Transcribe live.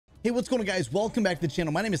Hey, what's going on, guys? Welcome back to the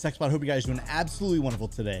channel. My name is Sexbot. Hope you guys are doing absolutely wonderful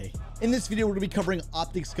today. In this video, we're going to be covering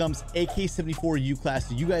OpTic SCUMPs AK74u class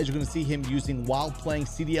that you guys are going to see him using while playing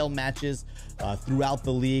CDL matches throughout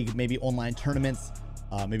the league, maybe online tournaments,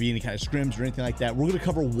 maybe any kind of scrims or anything like that. We're going to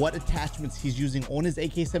cover what attachments he's using on his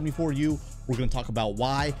AK74u. We're going to talk about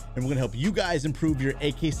why, and we're going to help you guys improve your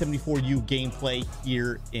AK74u gameplay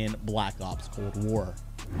here in Black Ops Cold War.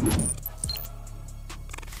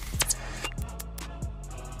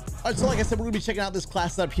 All right, so like I said, we're gonna be checking out this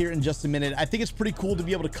class setup here in just a minute. I think it's pretty cool to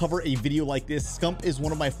be able to cover a video like this. Scump is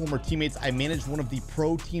one of my former teammates. I managed one of the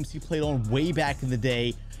pro teams he played on way back in the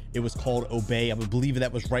day. It was called Obey. I would believe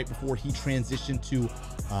that was right before he transitioned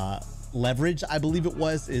to Leverage, I believe it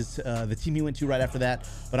was, is the team he went to right after that.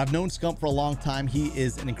 But I've known Scump for a long time. He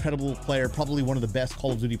is an incredible player, probably one of the best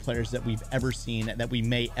Call of Duty players that we've ever seen, that we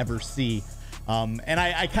may ever see. And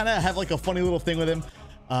I kind of have like a funny little thing with him.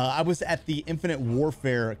 I was at the Infinite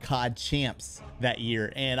Warfare COD Champs that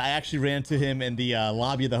year, and I actually ran into him in the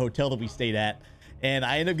lobby of the hotel that we stayed at, and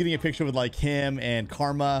I ended up getting a picture with like him and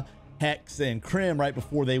Karma, Hex, and Krim right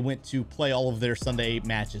before they went to play all of their Sunday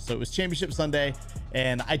matches. So it was Championship Sunday,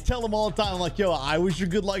 and I tell them all the time, I'm like, yo, I was your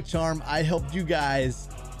good luck charm. I helped you guys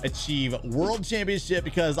achieve World Championship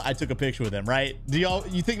because I took a picture with him, right?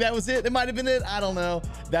 You think that was it? It might have been it. I don't know.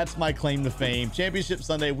 That's my claim to fame. Championship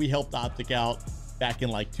Sunday, we helped OpTic out back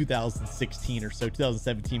in like 2016 or so,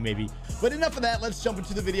 2017 maybe. But enough of that, let's jump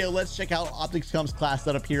into the video. Let's check out OpTic SCUMPs class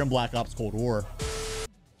setup here in Black Ops Cold War.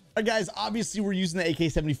 All right, guys, obviously we're using the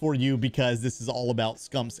AK74u because this is all about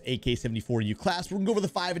Scump's AK74u class. We're gonna go over the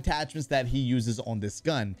 5 attachments that he uses on this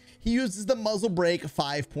gun. He uses the muzzle brake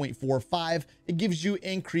 5.45. It gives you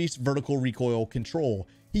increased vertical recoil control.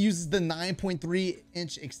 He uses the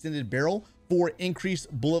 9.3-inch extended barrel for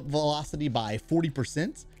increased bullet velocity by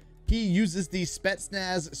 40%. He uses the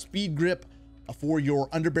Spetsnaz speed grip for your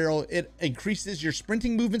underbarrel. It increases your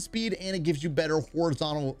sprinting movement speed and it gives you better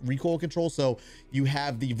horizontal recoil control. So you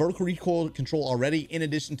have the vertical recoil control already. In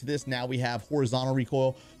addition to this, now we have horizontal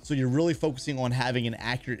recoil. So you're really focusing on having an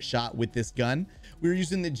accurate shot with this gun. We're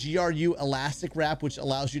using the GRU elastic wrap, which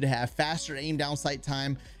allows you to have faster aim down sight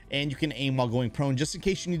time, and you can aim while going prone, just in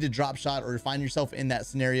case you need to drop shot or find yourself in that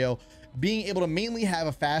scenario. Being able to mainly have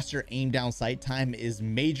a faster aim down sight time is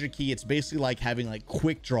major key. It's basically like having like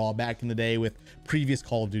quick draw back in the day with previous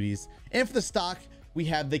Call of Duties. And for the stock, we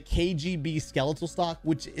have the KGB skeletal stock,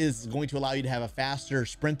 which is going to allow you to have a faster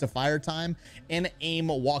sprint to fire time and aim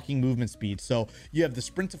walking movement speed. So you have the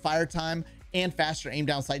sprint to fire time and faster aim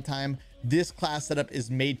down sight time. This class setup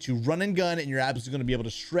is made to run and gun, and you're absolutely going to be able to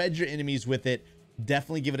shred your enemies with it.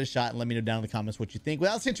 Definitely give it a shot and let me know down in the comments what you think.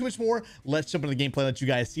 Without saying too much more, let's jump into the gameplay, let you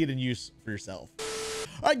guys see it and use for yourself.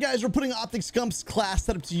 All right, guys, we're putting OpTic SCUMPs class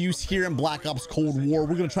setup to use here in Black Ops Cold War.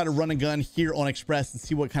 We're going to try to run a gun here on Express and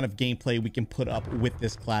see what kind of gameplay we can put up with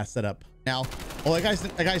this class setup. Now, oh, that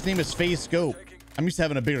guy's name is Phase Scope. I'm used to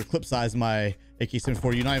having a bigger clip size in my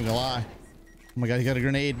AK74u, not even gonna lie. Oh my God, he got a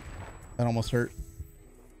grenade. That almost hurt.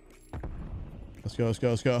 Let's go, let's go,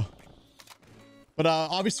 let's go. But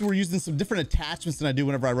obviously we're using some different attachments than I do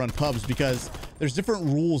whenever I run pubs, because there's different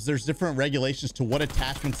rules, there's different regulations to what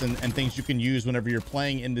attachments and things you can use whenever you're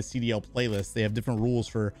playing in the CDL playlist. They have different rules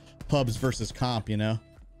for pubs versus comp, you know.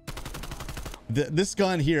 This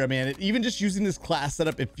gun here, man, even just using this class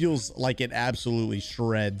setup, it feels like it absolutely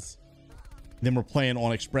shreds. Then we're playing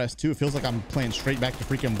on Express too. It feels like I'm playing straight back to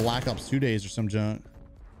freaking Black Ops 2 days or some junk.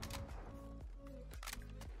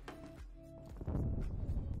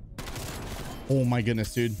 Oh my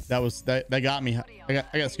goodness, dude, that got me. I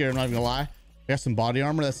got scared. I'm not even gonna lie. I got some body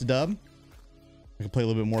armor. That's a dub. I can play a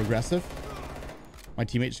little bit more aggressive. My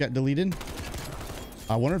teammate just got deleted.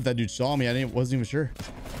 I wonder if that dude saw me. Wasn't even sure.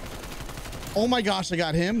 Oh my gosh, I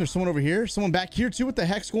got him. There's someone over here. Someone back here too. What the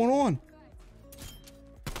heck's going on?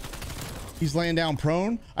 He's laying down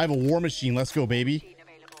prone. I have a war machine. Let's go, baby.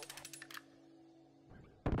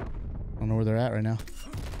 I don't know where they're at right now.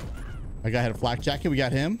 My guy had a flak jacket. We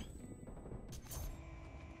got him.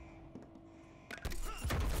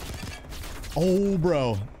 Oh,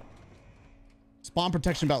 bro. Spawn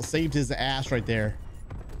protection about saved his ass right there.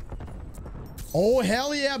 Oh,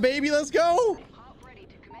 hell yeah, baby. Let's go.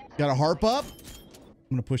 Got a harp up.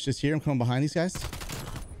 I'm going to push this here. I'm coming behind these guys.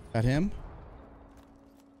 Got him.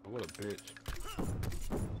 What a bitch.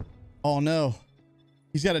 Oh, no.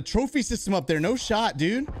 He's got a trophy system up there. No shot,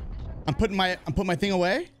 dude. I'm putting my thing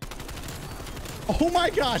away. Oh, my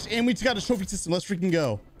gosh. And we just got a trophy system. Let's freaking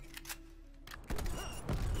go.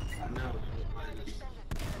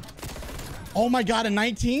 Oh my God, a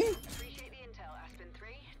 19?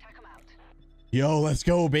 Yo, let's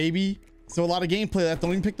go, baby. So a lot of gameplay left.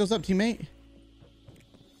 Don't even pick those up, teammate.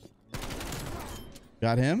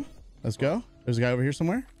 Got him. Let's go. There's a guy over here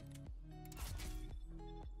somewhere.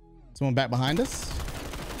 Someone back behind us.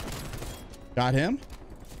 Got him.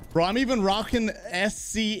 Bro, I'm even rocking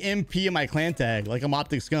SCMP in my clan tag. Like I'm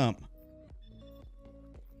OpTic Scump.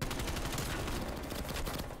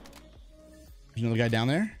 There's another guy down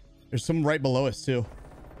there. There's some right below us too.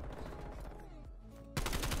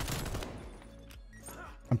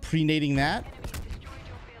 I'm pre-nading that.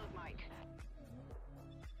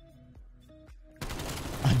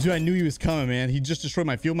 Dude, I knew he was coming, man. He just destroyed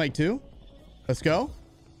my field mic too. Let's go.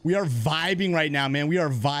 We are vibing right now, man. We are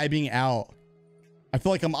vibing out. I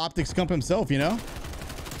feel like I'm OpTic Scump himself, you know?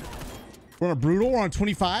 We're on a brutal. We're on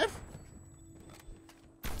 25.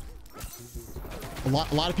 A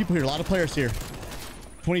lot of people here. A lot of players here.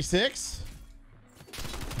 26.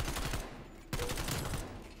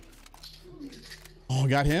 Oh,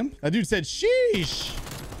 got him. That dude said, sheesh.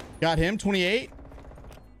 Got him. 28.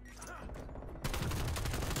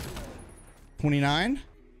 29.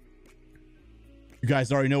 You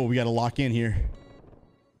guys already know what we got to lock in here.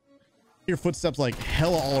 Hear footsteps like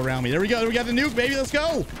hella all around me. There we go. We got the nuke, baby. Let's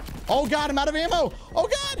go. Oh God, I'm out of ammo. Oh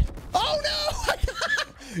God. Oh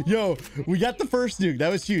no. Yo, we got the first nuke. That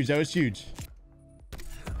was huge. That was huge.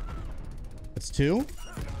 That's 2,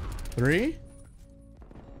 3.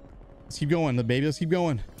 Let's keep going, the baby. Let's keep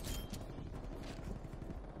going.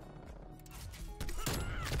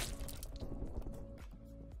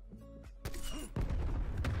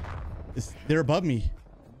 They're above me.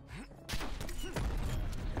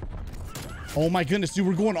 Oh my goodness, dude,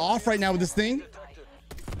 we're going off right now with this thing.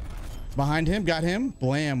 Behind him, got him.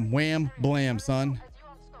 Blam, wham, blam, son.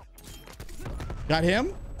 Got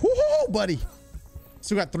him. Woo-hoo, buddy.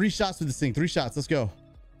 Still got 3 shots with this thing. 3 shots. Let's go.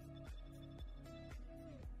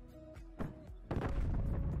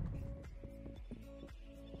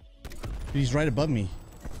 He's right above me.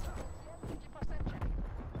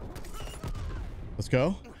 Let's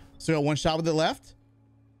go. Still got 1 shot with it left.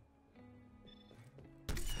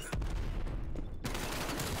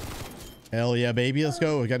 Hell yeah, baby. Let's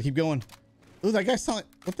go. We gotta keep going. Ooh, that guy sounded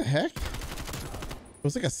like, what the heck? It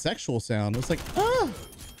was like a sexual sound. It was like, ah.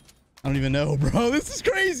 I don't even know, bro. This is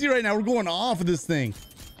crazy right now. We're going off of this thing.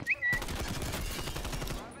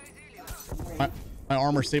 My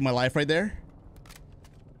armor saved my life right there.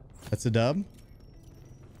 That's a dub.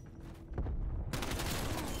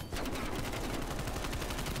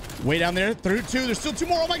 Way down there. Through 2. There's still 2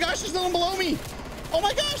 more. Oh my gosh, there's nothing below me. Oh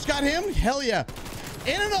my gosh, got him. Hell yeah.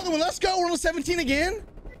 And another one. Let's go. We're on 17 again.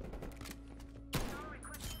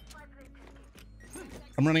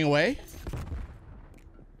 I'm running away.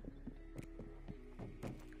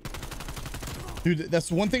 Dude,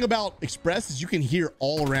 that's one thing about Express is you can hear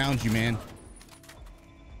all around you, man.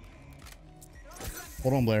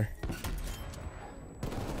 Hold on, Blair.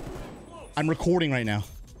 I'm recording right now.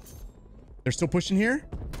 They're still pushing here.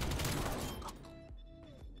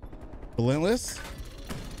 Relentless.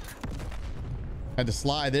 Had to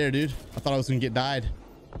slide there, dude. I thought I was gonna get died.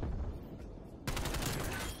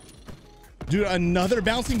 Dude, another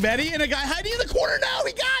bouncing Betty and a guy hiding in the corner now.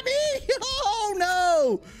 He got me. Oh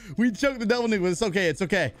no. We choked the double nuke, but it's okay. It's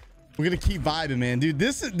okay. We're gonna keep vibing, man. Dude,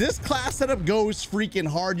 this class setup goes freaking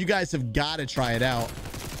hard. You guys have got to try it out.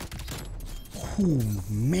 Oh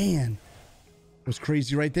man. It was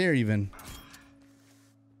crazy right there even.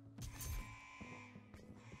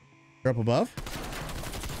 They're up above.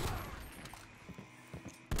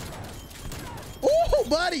 Oh,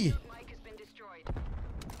 buddy.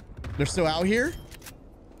 They're still out here.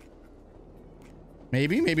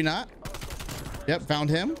 Maybe, maybe not. Yep, found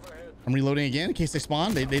him. I'm reloading again in case they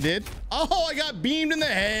spawn. They did. Oh, I got beamed in the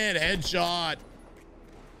head. Headshot.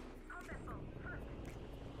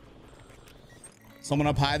 Someone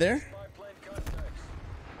up high there.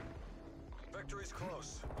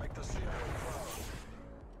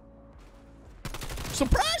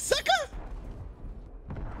 Surprise, sucker!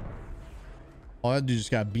 Oh, that dude just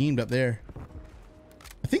got beamed up there.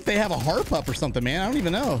 I think they have a harp up or something, man. I don't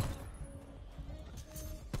even know.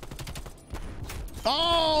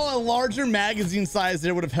 Oh, a larger magazine size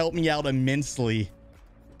there would have helped me out immensely.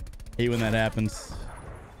 Hate when that happens.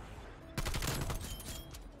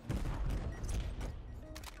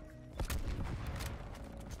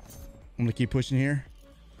 I'm gonna keep pushing here.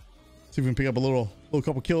 See if we can pick up a little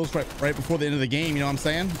couple kills right before the end of the game. You know what I'm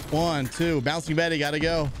saying? 1, 2, bouncing Betty, gotta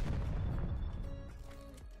go.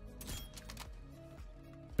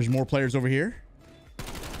 There's more players over here.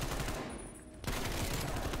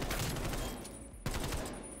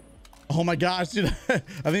 Oh my gosh, dude. I think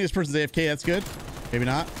this person's AFK. That's good. Maybe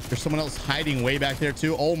not. There's someone else hiding way back there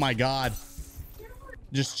too. Oh my God.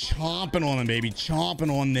 Just chomping on them, baby.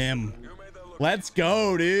 Chomping on them. Let's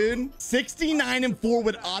go, dude. 69-4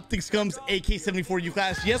 with OpTic SCUMPs AK74u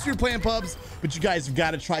class. Yes, we're playing pubs, but you guys have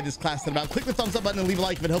got to try this class set out. Click the thumbs up button and leave a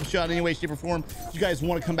like if it helps you out in any way, shape, or form. If you guys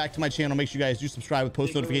want to come back to my channel, make sure you guys do subscribe with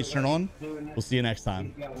post notifications turned on. We'll see you next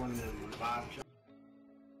time.